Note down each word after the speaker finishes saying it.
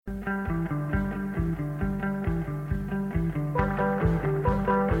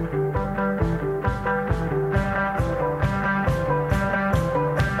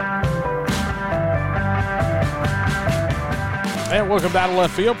And welcome back to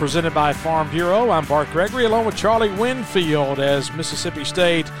Left Field, presented by Farm Bureau. I'm Bart Gregory, along with Charlie Winfield, as Mississippi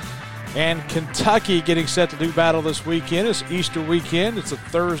State and Kentucky getting set to do battle this weekend. It's Easter weekend. It's a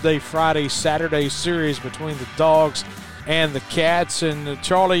Thursday, Friday, Saturday series between the Dogs and the Cats. And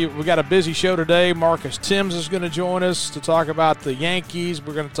Charlie, we got a busy show today. Marcus Thames is going to join us to talk about the Yankees.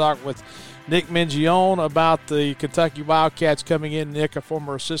 We're going to talk with Nick Mingione about the Kentucky Wildcats coming in. Nick, a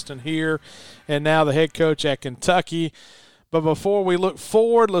former assistant here, and now the head coach at Kentucky. But before we look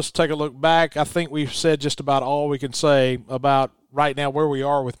forward, let's take a look back. I think we've said just about all we can say about right now where we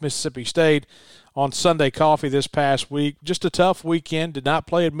are with Mississippi State on Sunday Coffee this past week. Just a tough weekend, did not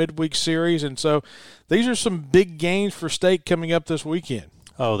play a midweek series, and so these are some big games for State coming up this weekend.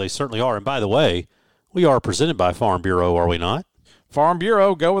 Oh, they certainly are. And by the way, we are presented by Farm Bureau, are we not? Farm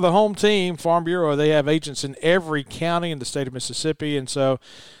Bureau, go with the home team. Farm Bureau, they have agents in every county in the state of Mississippi, and so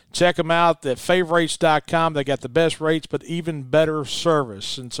check them out at favorites.com. They got the best rates, but even better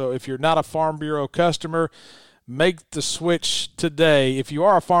service. And so if you're not a Farm Bureau customer, make the switch today. If you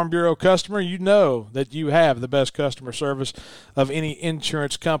are a Farm Bureau customer, you know that you have the best customer service of any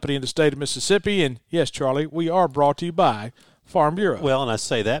insurance company in the state of Mississippi. And yes, Charlie, we are brought to you by Farm Bureau. Well, and I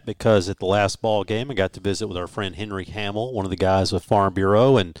say that because at the last ball game, I got to visit with our friend Henry Hamill, one of the guys with Farm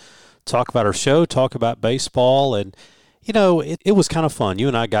Bureau, and talk about our show, talk about baseball. And you know, it was kind of fun. You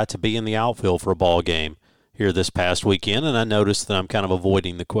and I got to be in the outfield for a ball game here this past weekend, and I noticed that I'm kind of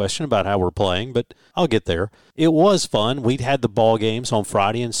avoiding the question about how we're playing, but I'll get there. It was fun. We'd had the ball games on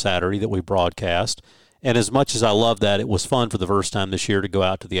Friday and Saturday that we broadcast, and as much as I love that, it was fun for the first time this year to go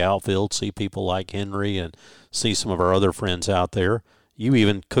out to the outfield, see people like Henry, and see some of our other friends out there. You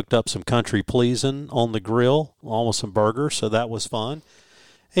even cooked up some country pleasing on the grill, almost some burgers, so that was fun.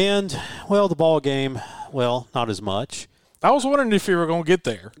 And, well, the ball game, well, not as much. I was wondering if you were going to get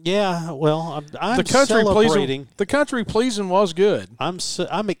there. Yeah, well, I'm the country celebrating. The country pleasing was good. I'm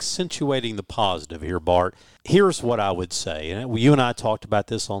accentuating the positive here, Bart. Here's what I would say. And you and I talked about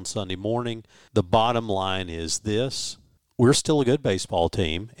this on Sunday morning. The bottom line is this. We're still a good baseball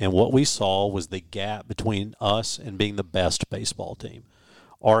team, and what we saw was the gap between us and being the best baseball team.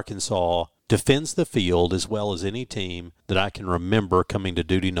 Arkansas defends the field as well as any team that I can remember coming to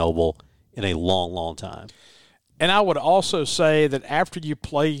Dudy Noble in a long, long time. And I would also say that after you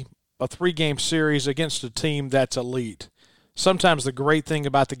play a 3-game series against a team that's elite, sometimes the great thing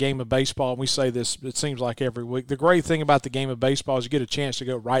about the game of baseball, and we say this, it seems like every week, the great thing about the game of baseball is you get a chance to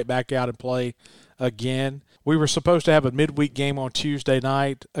go right back out and play again. We were supposed to have a midweek game on Tuesday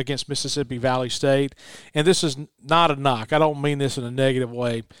night against Mississippi Valley State, and this is not a knock. I don't mean this in a negative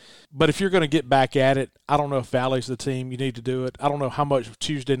way, but if you're going to get back at it, I don't know if Valley's the team. You need to do it. I don't know how much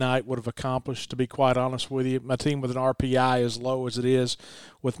Tuesday night would have accomplished, to be quite honest with you. My team with an RPI as low as it is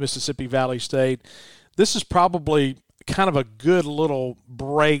with Mississippi Valley State. This is probably kind of a good little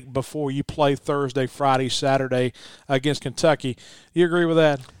break before you play Thursday, Friday, Saturday against Kentucky. You agree with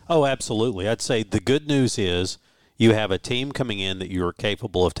that? Oh, absolutely. I'd say the good news is you have a team coming in that you are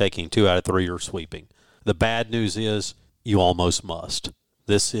capable of taking 2 out of 3 or sweeping. The bad news is you almost must.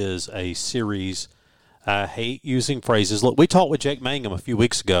 This is a series. I hate using phrases. Look, we talked with Jake Mangum a few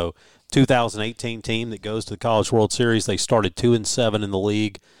weeks ago, 2018 team that goes to the College World Series. They started 2-7 in the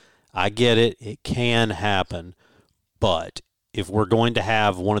league. I get it. It can happen. But if we're going to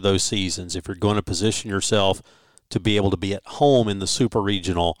have one of those seasons, if you're going to position yourself to be able to be at home in the Super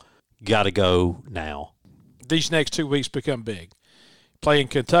Regional, got to go now. These next 2 weeks become big. Playing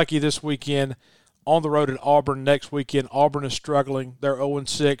Kentucky this weekend, on the road at Auburn next weekend. Auburn is struggling. They're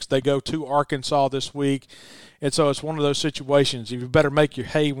 0-6. They go to Arkansas this week. And so it's one of those situations. You better make your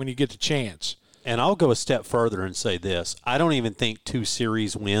hay when you get the chance. And I'll go a step further and say this. I don't even think 2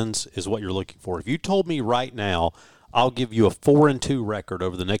 series wins is what you're looking for. If you told me right now, I'll give you a 4-2 record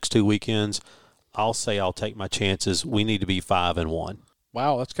over the next 2 weekends, I'll say I'll take my chances. We need to be 5-1.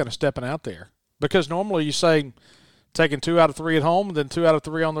 Wow, that's kind of stepping out there. Because normally you say taking 2 out of 3 at home, then 2 out of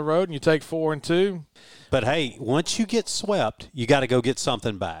 3 on the road, and you take 4-2. But, hey, once you get swept, you got to go get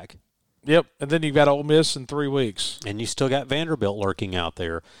something back. Yep, and then you've got Ole Miss in 3 weeks. And you still got Vanderbilt lurking out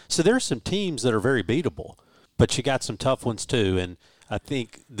there. So there's some teams that are very beatable, but you got some tough ones too, and I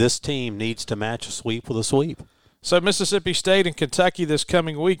think this team needs to match a sweep with a sweep. So Mississippi State and Kentucky this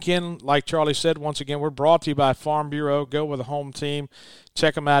coming weekend, like Charlie said, once again, we're brought to you by Farm Bureau. Go with a home team.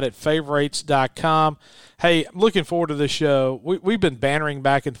 Check them out at favorites.com. Hey, I'm looking forward to this show. We've been bantering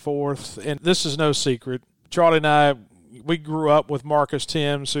back and forth, and this is no secret. Charlie and I, we grew up with Marcus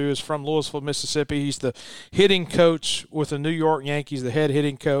Thames, who is from Louisville, Mississippi. He's the hitting coach with the New York Yankees, the head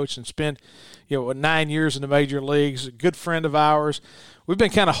hitting coach, and spent 9 years in the major leagues. A good friend of ours. We've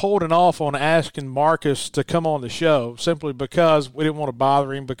been kind of holding off on asking Marcus to come on the show simply because we didn't want to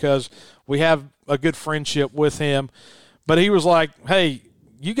bother him because we have a good friendship with him. But he was like, hey,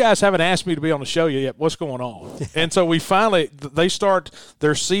 you guys haven't asked me to be on the show yet. What's going on? And so they start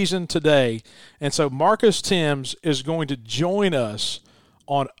their season today. And so Marcus Thames is going to join us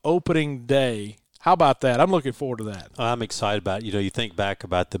on opening day. How about that? I'm looking forward to that. I'm excited about it. You think back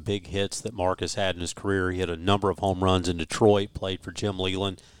about the big hits that Marcus had in his career. He had a number of home runs in Detroit, played for Jim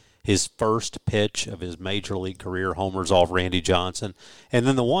Leland. His first pitch of his major league career, homers off Randy Johnson. And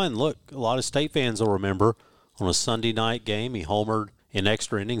then the one, look, a lot of State fans will remember, on a Sunday night game, he homered in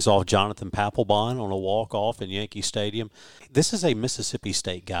extra innings off Jonathan Papelbon on a walk-off in Yankee Stadium. This is a Mississippi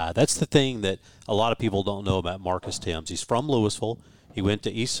State guy. That's the thing that a lot of people don't know about Marcus Thames. He's from Louisville. He went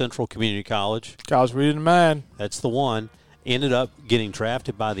to East Central Community College. College we didn't mind. That's the one. Ended up getting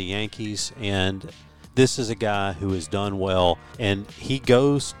drafted by the Yankees, and this is a guy who has done well, and he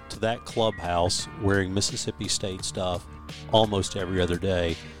goes to that clubhouse wearing Mississippi State stuff almost every other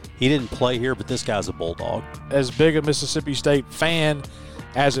day. He didn't play here, but this guy's a Bulldog. As big a Mississippi State fan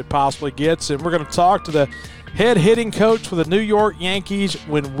as it possibly gets. And we're going to talk to the head hitting coach for the New York Yankees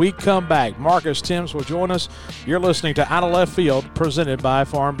when we come back. Marcus Thames will join us. You're listening to Out of Left Field, presented by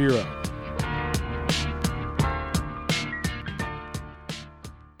Farm Bureau.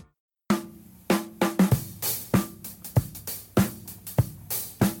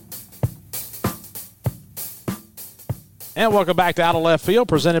 And welcome back to Out of Left Field,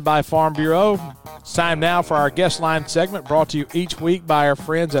 presented by Farm Bureau. It's time now for our guest line segment, brought to you each week by our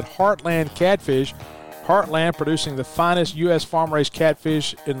friends at Heartland Catfish. Heartland producing the finest U.S. farm-raised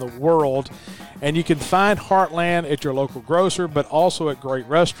catfish in the world. And you can find Heartland at your local grocer, but also at great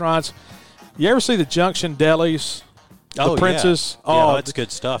restaurants. You ever see the Junction Delis? The Princess? Yeah. Oh, that's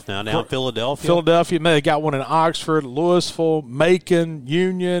good stuff now. Now in Philadelphia, man, they got one in Oxford, Louisville, Macon,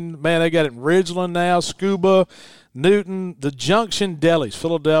 Union. Man, they got it in Ridgeland now, Scuba, Newton, the Junction Delis,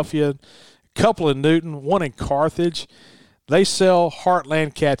 Philadelphia, a couple in Newton, one in Carthage. They sell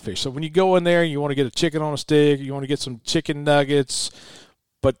Heartland catfish. So when you go in there and you want to get a chicken on a stick, you want to get some chicken nuggets,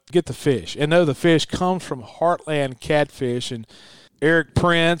 but get the fish. And know the fish comes from Heartland Catfish. And Eric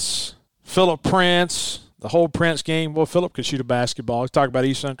Prince, Philip Prince, the whole Prince game. Well, Philip could shoot a basketball. Let's talk about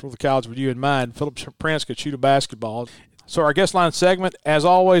East Central, the college with you in mind. Philip Prince could shoot a basketball. So our guest line segment, as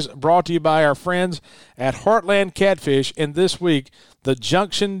always, brought to you by our friends at Heartland Catfish, and this week, the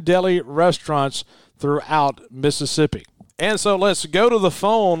Junction Deli restaurants throughout Mississippi. And so let's go to the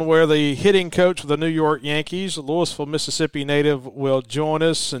phone where the hitting coach for the New York Yankees, a Louisville, Mississippi native, will join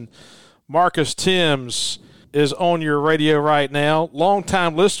us. And Marcus Thames is on your radio right now.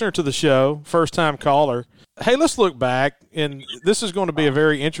 Longtime listener to the show, first-time caller. Hey, let's look back, and this is going to be a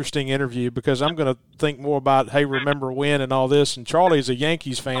very interesting interview because I'm going to think more about, hey, remember when and all this. And Charlie's a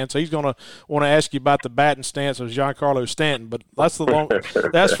Yankees fan, so he's going to want to ask you about the batting stance of Giancarlo Stanton, but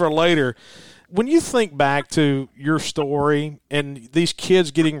that's for later. When you think back to your story and these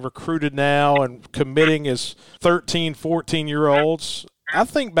kids getting recruited now and committing as 13, 14-year-olds, I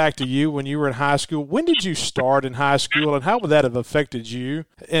think back to you when you were in high school. When did you start in high school, and how would that have affected you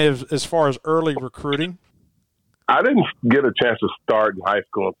as far as early recruiting? I didn't get a chance to start in high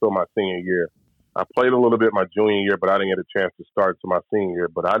school until my senior year. I played a little bit my junior year, but I didn't get a chance to start until my senior year.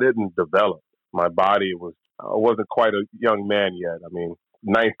 But I didn't develop. My body I wasn't quite a young man yet. I mean,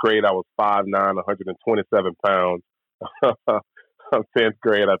 ninth grade, I was 5'9", 127 pounds. 10th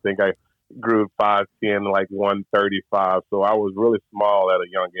grade, I think I grew 5'10", like 135. So I was really small at a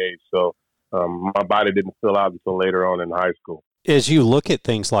young age. So my body didn't fill out until later on in high school. As you look at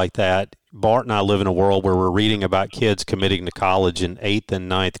things like that, Bart and I live in a world where we're reading about kids committing to college in 8th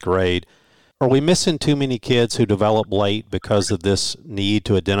and 9th grade. Are we missing too many kids who develop late because of this need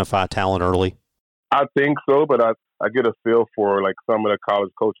to identify talent early? I think so, but I get a feel for like some of the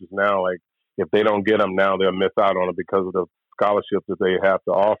college coaches now. Like if they don't get them now, they'll miss out on it because of the scholarships that they have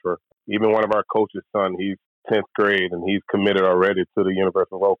to offer. Even one of our coaches' son, he's 10th grade and he's committed already to the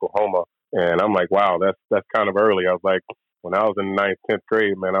University of Oklahoma. And I'm like, wow, that's kind of early. I was like, when I was in 9th, 10th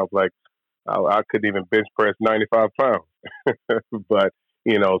grade, man, I was like, I couldn't even bench press 95 pounds. But,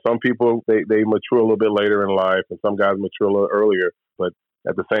 you know, some people, they mature a little bit later in life, and some guys mature a little earlier. But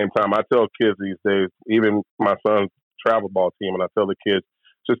at the same time, I tell kids these days, even my son's travel ball team, and I tell the kids,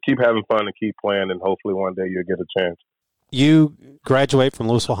 just keep having fun and keep playing, and hopefully one day you'll get a chance. You graduate from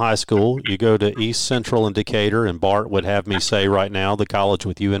Louisville High School. You go to East Central in Decatur, and Bart would have me say right now the college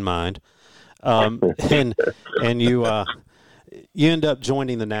with you in mind. And you end up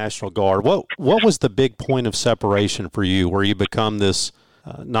joining the National Guard. What was the big point of separation for you, where you become this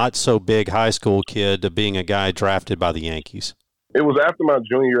not so big high school kid to being a guy drafted by the Yankees? It was after my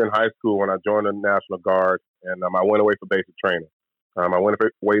junior year in high school when I joined the National Guard, and I went away for basic training. I went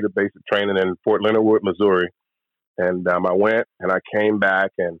away to basic training in Fort Leonard Wood, Missouri, and I went and I came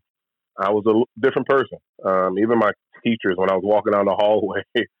back, and I was a different person. Even my teachers, when I was walking down the hallway,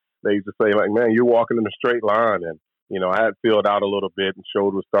 they used to say, like, "Man, you're walking in a straight line." And I had filled out a little bit, and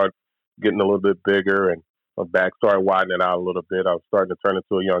shoulders started getting a little bit bigger, and my back started widening out a little bit. I was starting to turn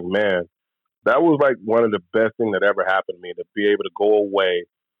into a young man. That was like one of the best things that ever happened to me, to be able to go away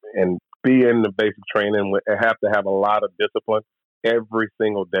and be in the basic training and have to have a lot of discipline every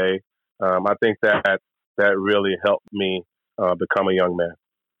single day. I think that really helped me become a young man.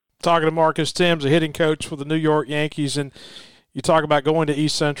 Talking to Marcus Thames, a hitting coach for the New York Yankees, and you talk about going to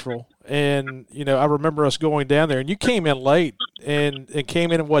East Central. And, I remember us going down there, and you came in late and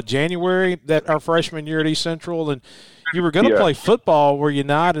came in January, our freshman year at East Central, and you were going to play football, were you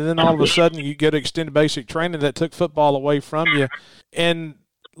not? And then all of a sudden you get extended basic training that took football away from you. And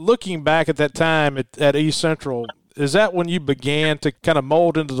looking back at that time at East Central, is that when you began to kind of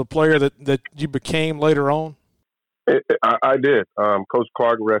mold into the player that you became later on? I did. Coach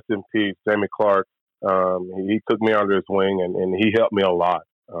Clark, rest in peace, Jamie Clark, he took me under his wing, and he helped me a lot.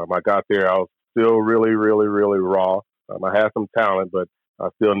 I got there, I was still really, really, really raw. I had some talent, but I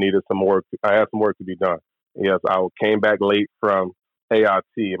still needed some work. I had some work to be done. Yes, I came back late from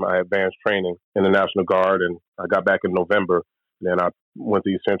AIT, my advanced training in the National Guard, and I got back in November. Then I went to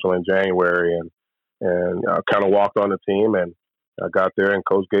East Central in January, and I kind of walked on the team, and I got there, and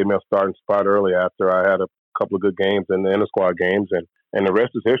Coach gave me a starting spot early after I had a couple of good games in the inter-squad games, and the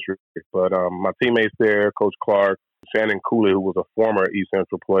rest is history. But my teammates there, Coach Clark, Shannon Cooley, who was a former East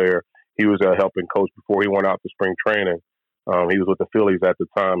Central player, he was a helping coach before he went out to spring training. He was with the Phillies at the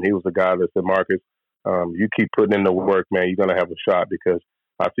time. He was the guy that said, "Marcus, you keep putting in the work, man, you're going to have a shot," because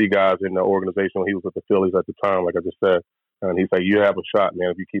I see guys in the organization. He was with the Phillies at the time, like I just said. And he's like, "You have a shot, man,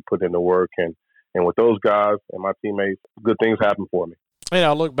 if you keep putting in the work." And with those guys and my teammates, good things happen for me.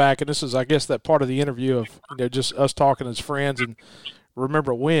 I look back, and this is, I guess, that part of the interview of just us talking as friends and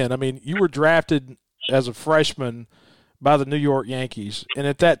remember when. I mean, you were drafted as a freshman by the New York Yankees, and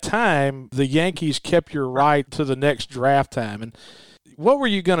at that time, the Yankees kept your right to the next draft time. And what were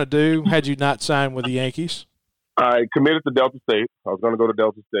you going to do had you not signed with the Yankees? I committed to Delta State. I was going to go to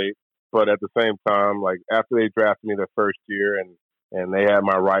Delta State, but at the same time, like after they drafted me their first year, and they had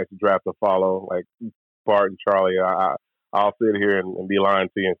my rights to draft and follow, like Bart and Charlie, I'll sit here and be lying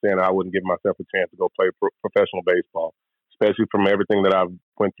to you and saying I wouldn't give myself a chance to go play professional baseball, especially from everything that I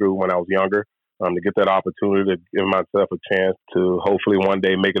went through when I was younger. To get that opportunity to give myself a chance to hopefully one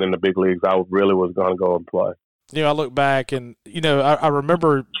day make it in the big leagues, I really was going to go and play. I look back and, I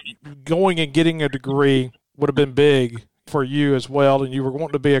remember going and getting a degree would have been big for you as well, and you were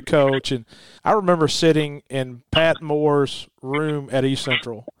wanting to be a coach. And I remember sitting in Pat Moore's room at East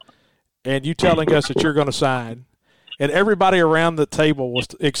Central and you telling us that you're going to sign. And everybody around the table was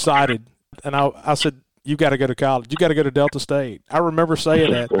excited. And I said, "You got to go to college. You got to go to Delta State." I remember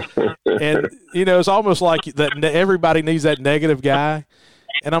saying that. And, it's almost like that everybody needs that negative guy.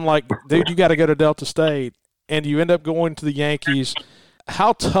 And I'm like, "Dude, you got to go to Delta State." And you end up going to the Yankees.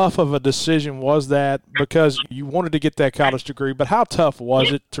 How tough of a decision was that? Because you wanted to get that college degree, but how tough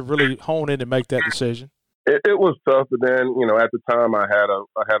was it to really hone in and make that decision? It was tough, but then, at the time I had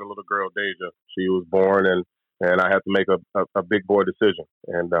a little girl, Deja. She was born, and I had to make a big boy decision.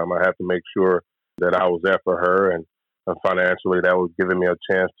 And I had to make sure that I was there for her, and financially that was giving me a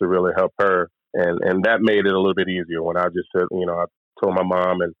chance to really help her. And that made it a little bit easier when I just said, I told my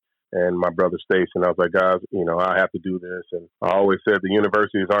mom and my brother Station, I was like, "Guys, I have to do this." And I always said the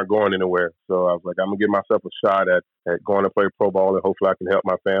universities aren't going anywhere. So I was like, I'm going to give myself a shot at going to play pro ball, and hopefully I can help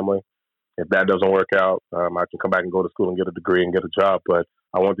my family. If that doesn't work out, I can come back and go to school and get a degree and get a job. But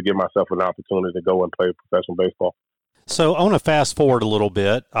I want to give myself an opportunity to go and play professional baseball. So I want to fast forward a little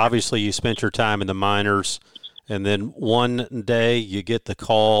bit. Obviously, you spent your time in the minors, and then one day you get the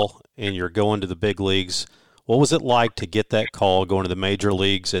call and you're going to the big leagues. What was it like to get that call, going to the major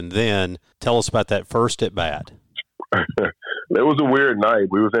leagues, and then tell us about that first at bat? It was a weird night.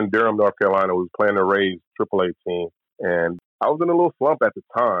 We was in Durham, North Carolina. We was playing the Rays AAA team, and I was in a little slump at the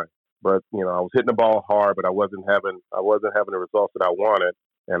time. But I was hitting the ball hard, but I wasn't having the results that I wanted.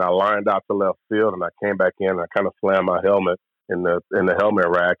 And I lined out to left field, and I came back in, and I kind of slammed my helmet in the helmet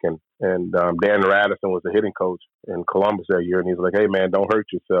rack. And Dan Radisson was the hitting coach in Columbus that year, and he's like, "Hey man, don't hurt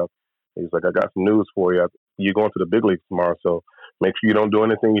yourself." He's like, "I got some news for you. You're going to the big leagues tomorrow, so make sure you don't do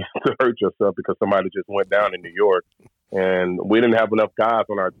anything to hurt yourself because somebody just went down in New York. And we didn't have enough guys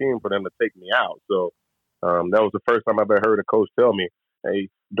on our team for them to take me out. So that was the first time I've ever heard a coach tell me, hey,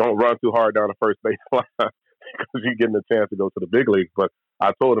 don't run too hard down the first base line because you're getting a chance to go to the big leagues. But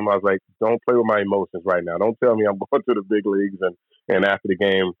I told him, I was like, don't play with my emotions right now. Don't tell me I'm going to the big leagues. And after the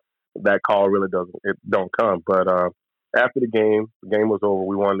game, that call really don't come. But after the game was over.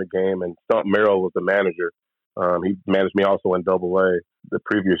 We won the game. And Stump Merrill was the manager. He managed me also in Double-A the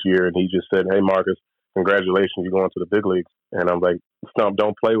previous year. And he just said, hey, Marcus, congratulations, you're going to the big leagues. And I'm like, Stump,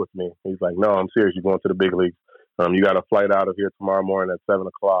 don't play with me. He's like, no, I'm serious. You're going to the big leagues. You got a flight out of here tomorrow morning at 7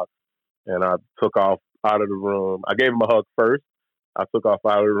 o'clock. And I took off out of the room. I gave him a hug first. I took off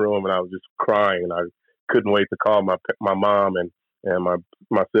out of the room, and I was just crying. And I couldn't wait to call my mom and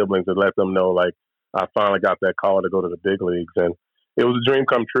my siblings and let them know, like, I finally got that call to go to the big leagues. And it was a dream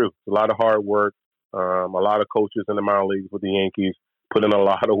come true. A lot of hard work. A lot of coaches in the minor leagues with the Yankees put in a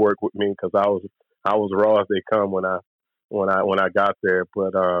lot of work with me because I was raw as they come when I got there.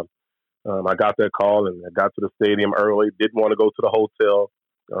 But I got that call and I got to the stadium early. Didn't want to go to the hotel.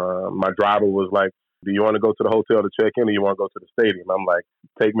 My driver was like, do you want to go to the hotel to check in or you want to go to the stadium? I'm like,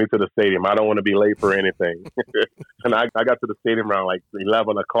 take me to the stadium. I don't want to be late for anything. And I got to the stadium around like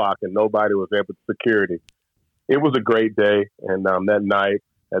 11 o'clock and nobody was there but security. It was a great day. And that night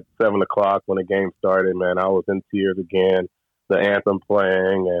at 7 o'clock when the game started, man, I was in tears again. The anthem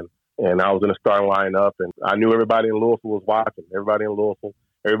playing and I was in the starting lineup and I knew everybody in Louisville was watching. Everybody in Louisville,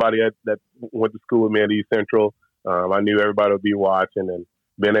 everybody that went to school with me at East Central, I knew everybody would be watching and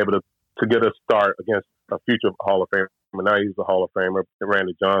being able to get a start against a future Hall of Famer. Now he's a Hall of Famer,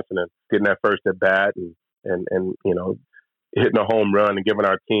 Randy Johnson, and getting that first at bat and you know, hitting a home run and giving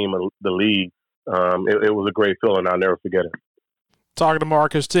our team the lead. It was a great feeling. I'll never forget it. Talking to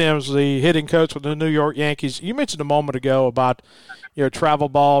Marcus Thames, the hitting coach with the New York Yankees. You mentioned a moment ago about travel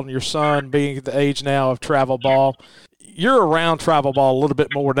ball and your son being at the age now of travel ball. You're around travel ball a little bit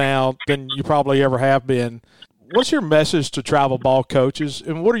more now than you probably ever have been. What's your message to travel ball coaches,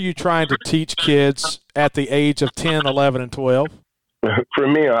 and what are you trying to teach kids at the age of 10, 11, and 12? For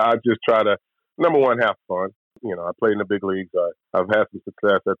me, I just try to, number one, have fun. You know, I played in the big leagues. I've had some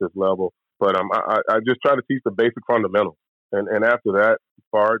success at this level, but I just try to teach the basic fundamentals. And after that,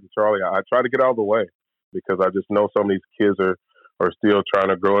 Bart and Charlie, I try to get out of the way because I just know some of these kids are still trying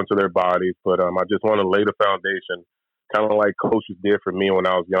to grow into their bodies. But I just want to lay the foundation, kind of like coaches did for me when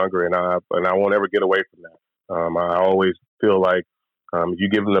I was younger, and I won't ever get away from that. I always feel like you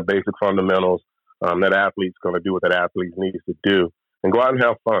give them the basic fundamentals, that athlete's going to do what that athlete needs to do. And go out and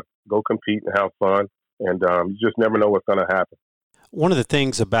have fun. Go compete and have fun. And you just never know what's going to happen. One of the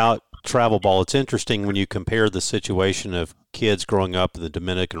things about travel ball, it's interesting when you compare the situation of kids growing up in the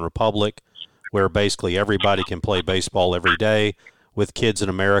Dominican Republic, where basically everybody can play baseball every day, with kids in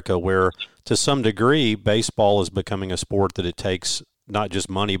America where, to some degree, baseball is becoming a sport that it takes not just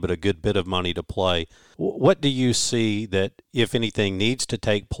money, but a good bit of money to play. What do you see that, if anything, needs to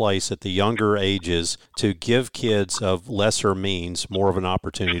take place at the younger ages to give kids of lesser means more of an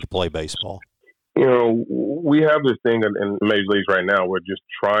opportunity to play baseball? You know, we have this thing in Major Leagues right now. We're just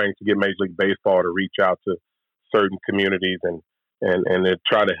trying to get Major League Baseball to reach out to certain communities and to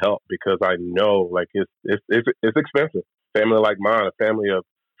try to help, because I know, like, it's expensive. Family like mine, a family of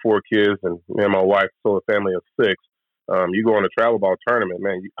 4 kids, and me and my wife, so a family of 6. You go on a travel ball tournament,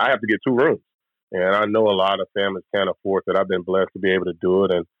 man, I have to get 2 rooms. And I know a lot of families can't afford that. I've been blessed to be able to do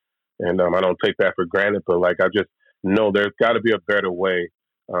it. And I don't take that for granted, but like, I just know there's got to be a better way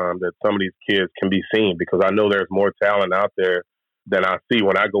that some of these kids can be seen, because I know there's more talent out there than I see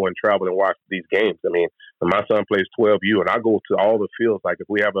when I go and travel and watch these games. I mean, my son plays 12U, and I go to all the fields. Like, if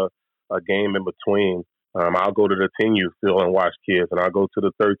we have a game in between, I'll go to the 10U field and watch kids, and I'll go to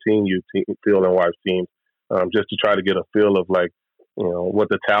the 13U field and watch teams. Just to try to get a feel of, like, you know, what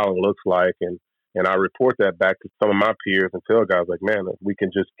the talent looks like. And I report that back to some of my peers and tell guys, like, man, if we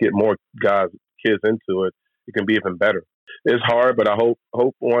can just get more kids into it, it can be even better. It's hard, but I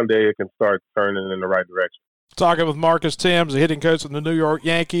hope one day it can start turning in the right direction. Talking with Marcus Thames, the hitting coach of the New York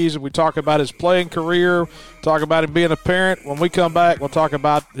Yankees, and we talk about his playing career, talk about him being a parent. When we come back, we'll talk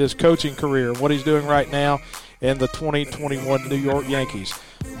about his coaching career, what he's doing right now in the 2021 New York Yankees.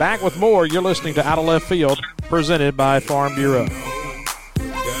 Back with more. You're listening to Out of Left Field, presented by Farm Bureau.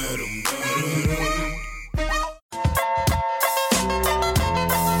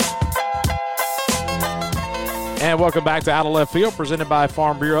 And welcome back to Out of Left Field, presented by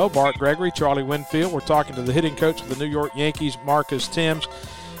Farm Bureau. Bart Gregory, Charlie Winfield. We're talking to the hitting coach of the New York Yankees, Marcus Thames.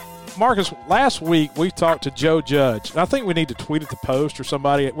 Marcus, last week we talked to Joe Judge. I think we need to tweet at the Post or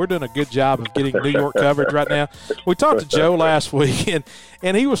somebody. We're doing a good job of getting New York coverage right now. We talked to Joe last week,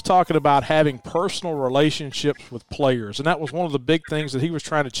 and he was talking about having personal relationships with players, and that was one of the big things that he was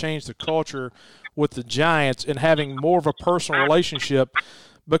trying to change the culture with the Giants and having more of a personal relationship,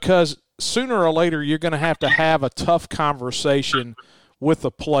 because sooner or later you're going to have a tough conversation with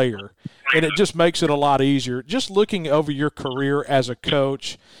a player, and it just makes it a lot easier. Just looking over your career as a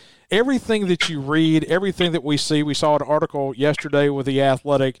coach, everything that you read, everything that we see, we saw an article yesterday with The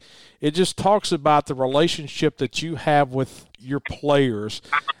Athletic, it just talks about the relationship that you have with your players.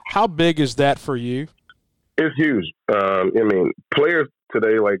 How big is that for you? It's huge. Players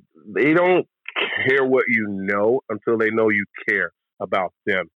today, like, they don't care what you know until they know you care about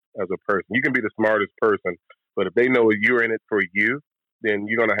them as a person. You can be the smartest person, but if they know you're in it for you, then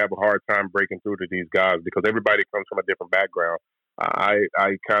you're going to have a hard time breaking through to these guys, because everybody comes from a different background. I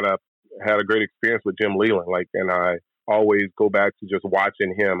kind of had a great experience with Jim Leland, and I always go back to just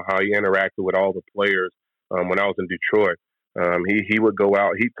watching him, how he interacted with all the players when I was in Detroit. He would go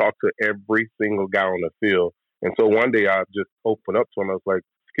out, he talked to every single guy on the field. And so one day I just opened up to him. I was like,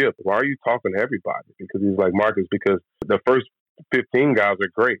 Skip, why are you talking to everybody? Because he's like, Marcus, because the first 15 guys are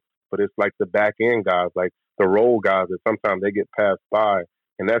great, but it's like the back end guys, like the role guys, that sometimes they get passed by,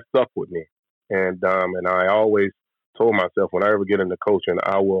 and that stuck with me. And I always told myself, when I ever get into coaching,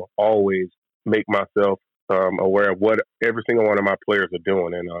 I will always make myself aware of what every single one of my players are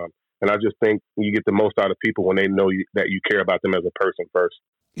doing. And I just think you get the most out of people when they know that you care about them as a person first.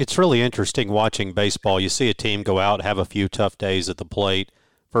 It's really interesting watching baseball. You see a team go out, have a few tough days at the plate.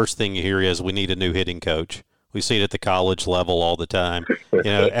 First thing you hear is, we need a new hitting coach. We see it at the college level all the time,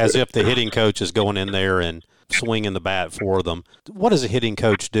 as if the hitting coach is going in there and swinging the bat for them. What does a hitting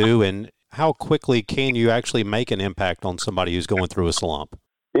coach do, and how quickly can you actually make an impact on somebody who's going through a slump?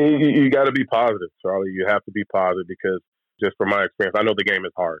 You got to be positive, Charlie. You have to be positive, because just from my experience, I know the game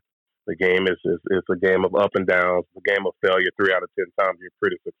is hard. The game is a game of up and downs, a game of failure. 3 out of 10 times you're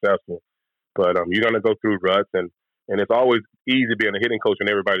pretty successful. But you're going to go through ruts, and it's always easy being a hitting coach when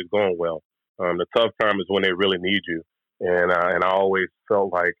everybody's going well. The tough time is when they really need you. And I always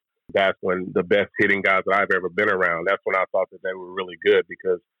felt like that's when the best hitting guys that I've ever been around, that's when I thought that they were really good,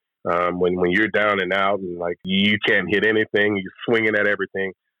 because when you're down and out and like you can't hit anything, you're swinging at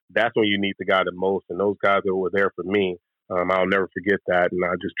everything, that's when you need the guy the most. And those guys that were there for me, I'll never forget that. And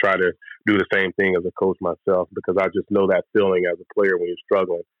I just try to do the same thing as a coach myself, because I just know that feeling as a player when you're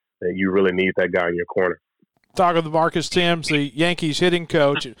struggling, that you really need that guy in your corner. Talking to Marcus Thames, the Yankees hitting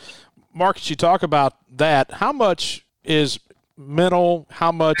coach. Marcus, you talk about that. How much is mental?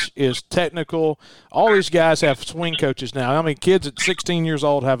 How much is technical? All these guys have swing coaches now. I mean, kids at 16 years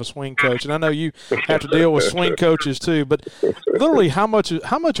old have a swing coach, and I know you have to deal with swing coaches too. But literally, how much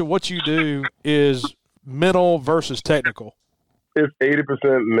of what you do is mental versus technical? It's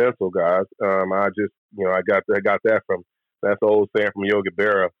 80% mental, guys. I got that from, that's the old saying from Yogi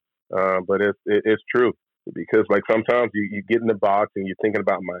Berra, but it's true. Because like sometimes you get in the box and you're thinking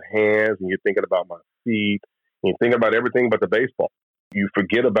about my hands and you're thinking about my feet and you're thinking about everything but the baseball. You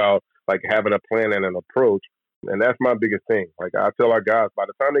forget about like having a plan and an approach. And that's my biggest thing. Like I tell our guys, by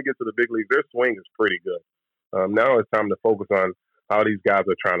the time they get to the big leagues, their swing is pretty good. Now it's time to focus on how these guys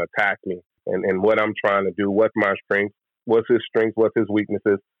are trying to attack me and what I'm trying to do, what's my strength, what's his strengths, what's his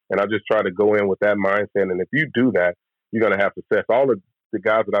weaknesses. And I just try to go in with that mindset. And if you do that, you're going to have success. All the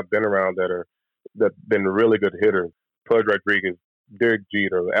guys that I've been around that been really good hitters, Pudge Rodriguez, Derek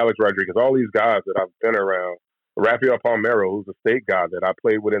Jeter, Alex Rodriguez, all these guys that I've been around, Rafael Palmeiro, who's a state guy that I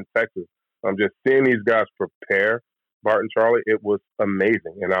played with in Texas. I'm just seeing these guys prepare, Bart and Charlie, it was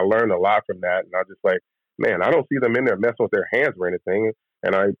amazing. And I learned a lot from that. And I just like, man, I don't see them in there messing with their hands or anything.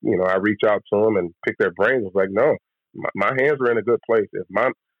 And I reach out to them and pick their brains. I was like, no, my hands are in a good place. If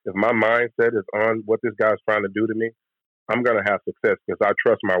my mindset is on what this guy's trying to do to me, I'm going to have success because I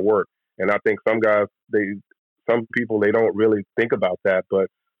trust my work. And I think some guys, some people, they don't really think about that. But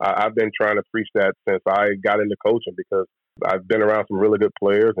I've been trying to preach that since I got into coaching because I've been around some really good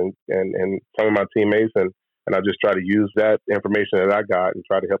players and some of my teammates. And I just try to use that information that I got and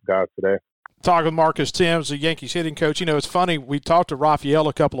try to help guys today. Talking with Marcus Thames, the Yankees hitting coach. You know, it's funny. We talked to Raphael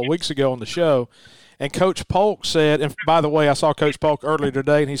a couple of weeks ago on the show, and Coach Polk said, and by the way, I saw Coach Polk earlier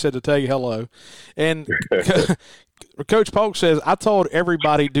today, and he said to tell you hello. And Coach Polk says, I told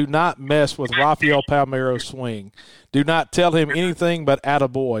everybody, do not mess with Rafael Palmeiro's swing. Do not tell him anything but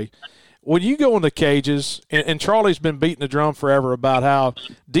attaboy. When you go in the cages, and Charlie's been beating the drum forever about how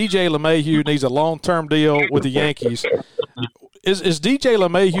DJ LeMahieu needs a long-term deal with the Yankees, Is DJ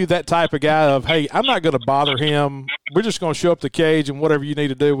LeMahieu that type of guy of, hey, I'm not going to bother him. We're just going to show up the cage and whatever you need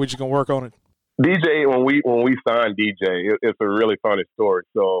to do, we're just going to work on it? DJ, when we signed DJ, it's a really funny story.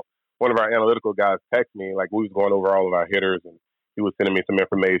 So one of our analytical guys texted me, like we was going over all of our hitters, and he was sending me some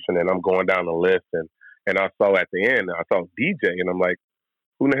information, and I'm going down the list, and I saw at the end, I saw DJ, and I'm like,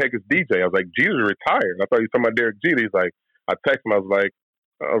 who in the heck is DJ? I was like, Jeter's retired. I thought you were talking about Derek Jeter. He's like, I texted him, I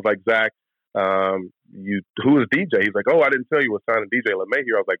was like, Zach, who is DJ? He's like, oh, I didn't tell you was signing DJ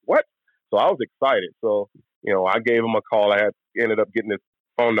LeMahieu. I was like, what? So I was excited. So, I gave him a call. I ended up getting his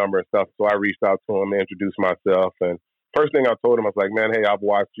phone number and stuff. So I reached out to him and introduced myself. And first thing I told him, I was like, man, hey, I've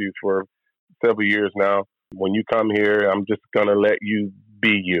watched you for several years now. When you come here, I'm just going to let you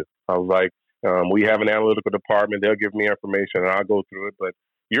be you. I was like, we have an analytical department. They'll give me information and I'll go through it. But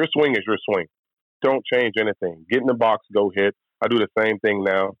your swing is your swing. Don't change anything. Get in the box, go hit. I do the same thing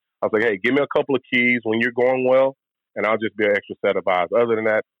now. I was like, hey, give me a couple of keys when you're going well, and I'll just be an extra set of eyes. Other than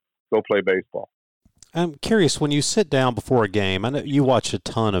that, go play baseball. I'm curious, when you sit down before a game, I know you watch a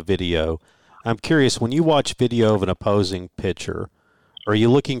ton of video. I'm curious, when you watch video of an opposing pitcher, are you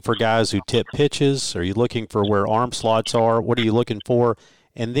looking for guys who tip pitches? Are you looking for where arm slots are? What are you looking for?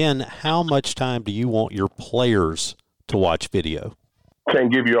 And then how much time do you want your players to watch video?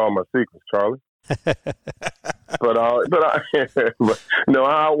 Can't give you all my secrets, Charlie. but no,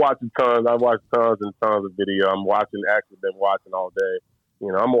 I watch tons. I watch tons and tons of video. Been watching all day.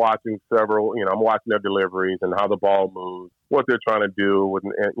 I'm watching several. I'm watching their deliveries and how the ball moves, what they're trying to do,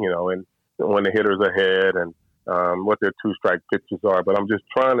 and when the hitter's ahead, and what their two-strike pitches are. But I'm just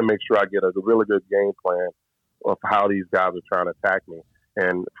trying to make sure I get a really good game plan of how these guys are trying to attack me.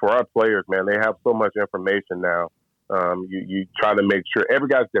 And for our players, man, they have so much information now. You try to make sure every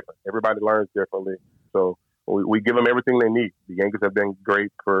guy's different. Everybody learns differently. So we give them everything they need. The Yankees have been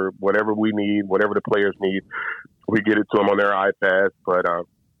great for whatever we need, whatever the players need. We get it to them on their iPads. But I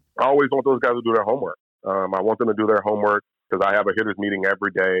always want those guys to do their homework. I want them to do their homework because I have a hitters meeting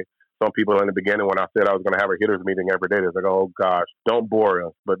every day. Some people in the beginning, when I said I was going to have a hitters meeting every day, they're like, oh, gosh, don't bore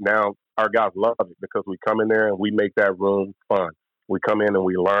us. But now our guys love it because we come in there and we make that room fun. We come in and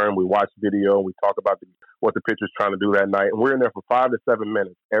we learn, we watch video, we talk about what the pitcher's trying to do that night. And we're in there for 5 to 7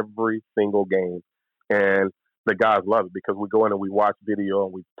 minutes every single game. And the guys love it because we go in and we watch video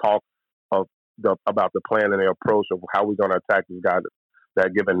and we talk about the plan and the approach of how we're going to attack these guys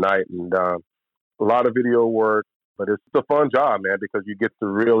that given night. And a lot of video work, but it's a fun job, man, because you get to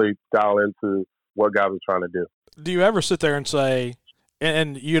really dial into what guys are trying to do. Do you ever sit there and say,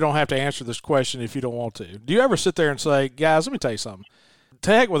 and you don't have to answer this question if you don't want to, do you ever sit there and say, guys, let me tell you something. To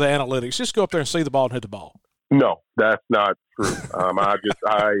heck with the analytics. Just go up there and see the ball and hit the ball. No, that's not true.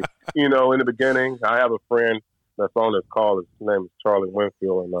 In the beginning, I have a friend that's on this call. His name is Charlie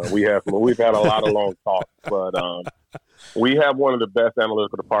Winfield, and we've had a lot of long talks. But we have one of the best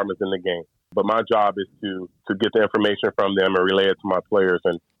analytical departments in the game. But my job is to get the information from them and relay it to my players.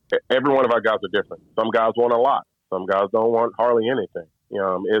 And every one of our guys are different. Some guys want a lot. Some guys don't want hardly anything.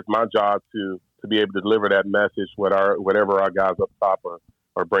 It's my job to be able to deliver that message with whatever our guys up top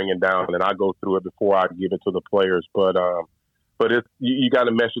are bringing down, and I go through it before I give it to the players. But it's you got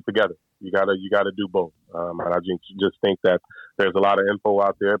to mesh it together. You got to do both. And I just think that there's a lot of info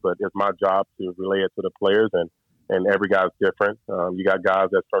out there, but it's my job to relay it to the players, and every guy's different. You got guys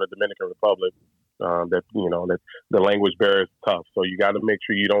that's from the Dominican Republic that the language barrier is tough, so you got to make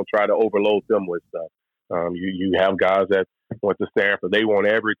sure you don't try to overload them with stuff. You have guys that went to Stanford. They want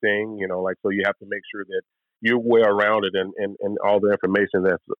everything, so you have to make sure that you're well-rounded and all the information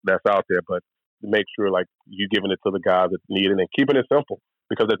that's out there, but make sure, you giving it to the guys that need it and keeping it simple.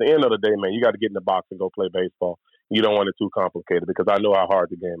 Because at the end of the day, man, you got to get in the box and go play baseball. You don't want it too complicated because I know how hard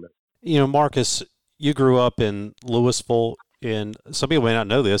the game is. Marcus, you grew up in Louisville, and some people may not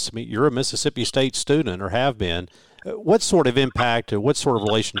know this. I mean, you're a Mississippi State student or have been. What sort of impact or what sort of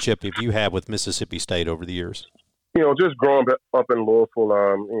relationship have you had with Mississippi State over the years? Just growing up in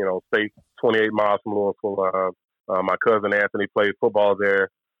Louisville, State 28 miles from Louisville. My cousin Anthony played football there.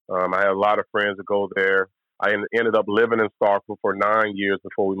 I had a lot of friends that go there. I ended up living in Starkville for 9 years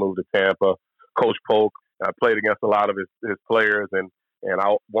before we moved to Tampa. Coach Polk, I played against a lot of his players, and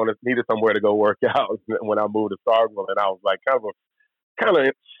I needed somewhere to go work out when I moved to Starkville, and I was kind of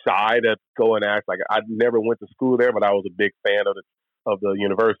shy to go and act. I never went to school there, but I was a big fan of the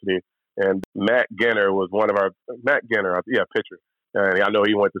university. And Matt Ginner was pitcher. And I know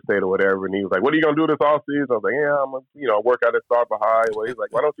he went to state or whatever, and he was like, "What are you gonna do this off season?" I was like, "Yeah, I'm gonna, work out at Starkville High." Well, he's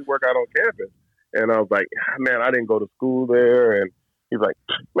like, "Why don't you work out on campus?" And I was like, "Man, I didn't go to school there." And he's like,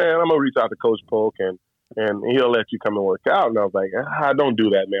 "Man, I'm gonna reach out to Coach Polk and he'll let you come and work out." And I was like, "I don't do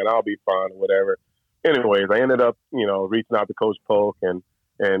that, man. I'll be fine or whatever." anyways, I ended up, reaching out to Coach Polk and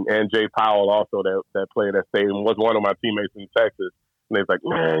Jay Powell also that played at State and was one of my teammates in Texas. And they was like,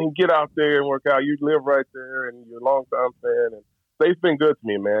 man, get out there and work out. You live right there and you're a long-time fan. And State's been good to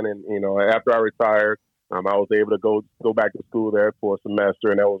me, man. And, after I retired, I was able to go back to school there for a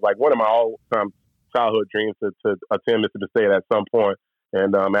semester. And that was like one of my all-time childhood dreams to attend Mississippi State at some point.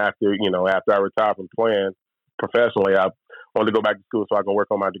 And after I retired from playing professionally, I wanted to go back to school so I can work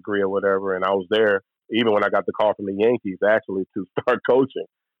on my degree or whatever. And I was there even when I got the call from the Yankees, actually, to start coaching.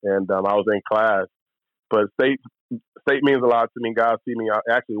 And I was in class. But State means a lot to me. Guys see me. I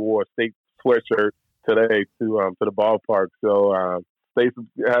actually wore a State sweatshirt today to the ballpark. So State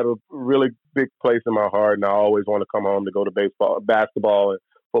had a really big place in my heart, and I always want to come home to go to basketball, and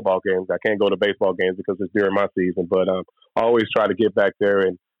football games. I can't go to baseball games because it's during my season, but I always try to get back there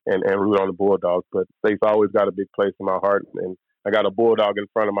and root on the Bulldogs. But State's always got a big place in my heart, and I got a Bulldog in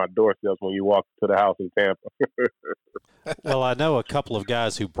front of my doorsteps when you walk to the house in Tampa. Well, I know a couple of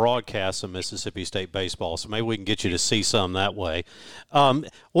guys who broadcast some Mississippi State baseball, so maybe we can get you to see some that way.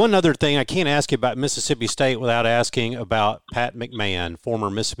 One other thing, I can't ask you about Mississippi State without asking about Pat McMahon, former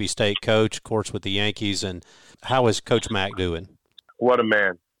Mississippi State coach, of course, with the Yankees, and how is Coach Mack doing? What a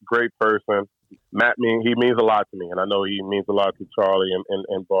man. Great person. Matt, he means a lot to me, and I know he means a lot to Charlie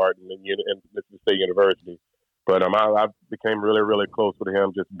and Bart and Mississippi State University. But I became really, really close with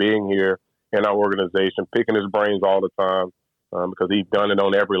him just being here in our organization, picking his brains all the time because he's done it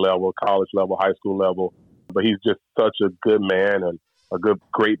on every level, college level, high school level. But he's just such a good man and a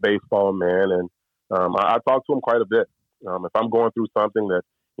great baseball man. And I talk to him quite a bit. If I'm going through something that,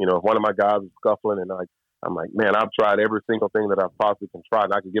 if one of my guys is scuffling and I'm like, man, I've tried every single thing that I possibly can try,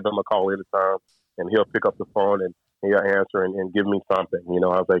 and I can give him a call anytime, and he'll pick up the phone and he'll answer and give me something. I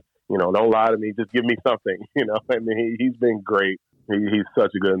was like, don't lie to me, just give me something. He's been great. He's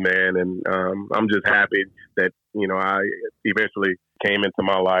such a good man, and I'm just happy that I eventually came into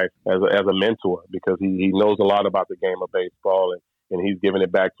my life as a mentor because he knows a lot about the game of baseball, and he's giving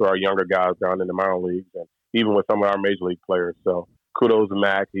it back to our younger guys down in the minor leagues and even with some of our major league players. So kudos to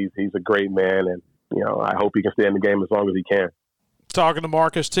Mac. He's a great man, and I hope he can stay in the game as long as he can. Talking to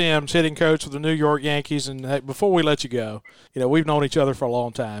Marcus Thames, hitting coach for the New York Yankees, and hey, before we let you go, we've known each other for a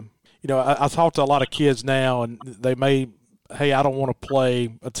long time. I talk to a lot of kids now, and they may, hey, I don't want to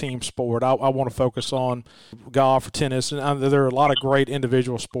play a team sport. I want to focus on golf or tennis, and there are a lot of great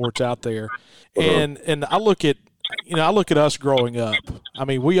individual sports out there. And I look at us growing up. I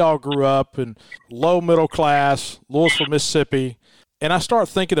mean, we all grew up in low middle class, Louisville, Mississippi. And I start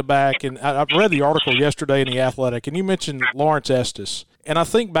thinking back, and I read the article yesterday in The Athletic, and you mentioned Lawrence Estes. And I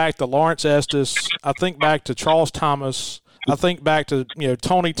think back to Lawrence Estes. I think back to Charles Thomas. I think back to,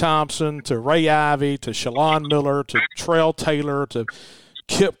 Tony Thompson, to Ray Ivey, to Shalon Miller, to Trell Taylor, to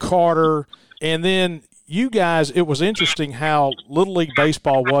Kip Carter. And then you guys, it was interesting how Little League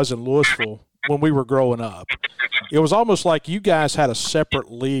Baseball was in Louisville when we were growing up. It was almost like you guys had a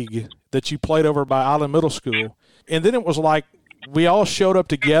separate league that you played over by Island Middle School. And then it was like, we all showed up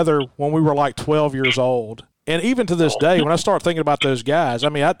together when we were like 12 years old. And even to this day, when I start thinking about those guys,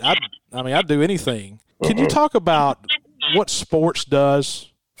 I'd do anything. Can you talk about what sports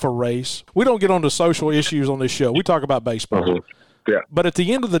does for race? We don't get onto social issues on this show. We talk about baseball. Mm-hmm. Yeah. But at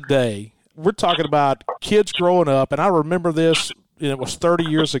the end of the day, we're talking about kids growing up, and I remember this, it was 30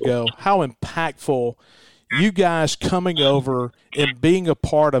 years ago, how impactful you guys coming over and being a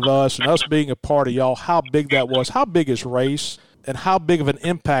part of us and us being a part of y'all, how big that was. How big is race? And how big of an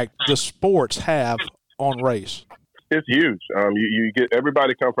impact does sports have on race? It's huge. You get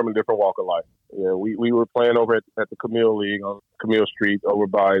everybody come from a different walk of life. We were playing over at the Camille League on Camille Street over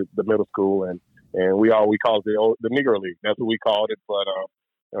by the middle school, and we called it the Negro League. That's what we called it. But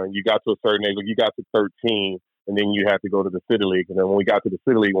you got to a certain age, you got to 13, and then you had to go to the City League. And then when we got to the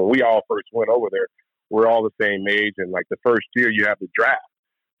City League, when we all first went over there, we're all the same age, and like the first year you have to draft.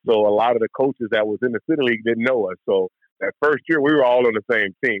 So a lot of the coaches that was in the City League didn't know us. So that first year, we were all on the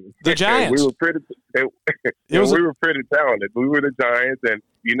same team. The Giants. We were pretty talented. We were the Giants, and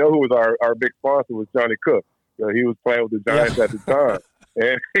who was our big sponsor was Johnny Cook. He was playing with the Giants at the time.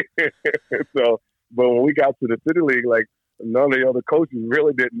 And but when we got to the City League, like none of the other coaches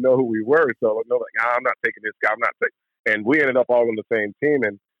really didn't know who we were. So no, I'm not taking this guy. I'm not taking. And we ended up all on the same team,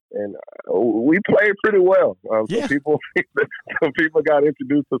 and we played pretty well. Some people got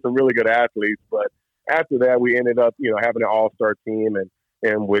introduced to some really good athletes, but after that, we ended up, having an all-star team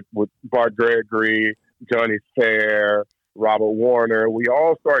and with Bart Gregory, Johnny Fair, Robert Warner, we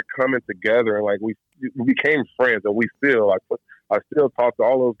all started coming together and we became friends, and I still talk to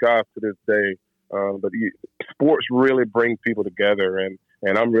all those guys to this day. But sports really bring people together,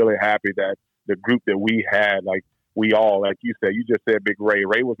 and I'm really happy that the group that we had, like we all, like you said, you just said Big Ray.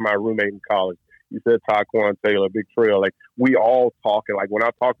 Ray was my roommate in college. You said Taquan Taylor, Big Trail. Like we all talking. Like when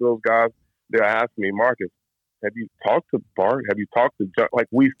I talk to those guys, they're asking me, Marcus, have you talked to Bart? Have you talked to John? Like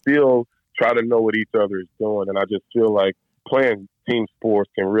we still try to know what each other is doing. And I just feel like playing team sports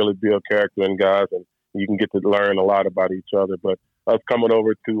can really build character in guys, and you can get to learn a lot about each other. But us coming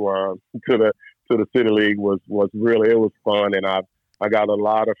over to the City League was really, it was fun. And I got a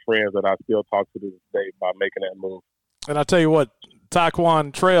lot of friends that I still talk to this day by making that move. And I tell you what,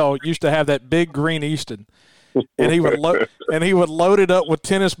 Taquan Trail used to have that big green Easton, and he would load it up with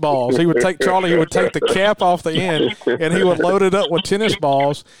tennis balls. He would take the cap off the end, and he would load it up with tennis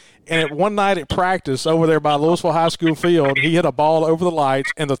balls. And one night at practice over there by Louisville High School field, he hit a ball over the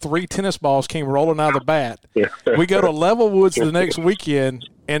lights, and the 3 tennis balls came rolling out of the bat. We go to Level Woods the next weekend,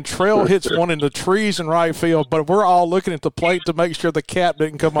 and Trail hits one in the trees in right field, but we're all looking at the plate to make sure the cap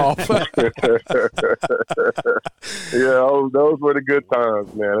didn't come off. Yeah, those were the good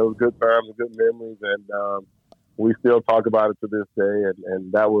times, man. It was good times and good memories, and we still talk about it to this day,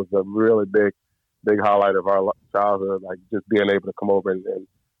 and that was a really big highlight of our childhood, like just being able to come over and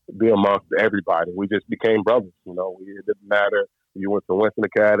be amongst everybody. We just became brothers, you know. It didn't matter. You went to Winston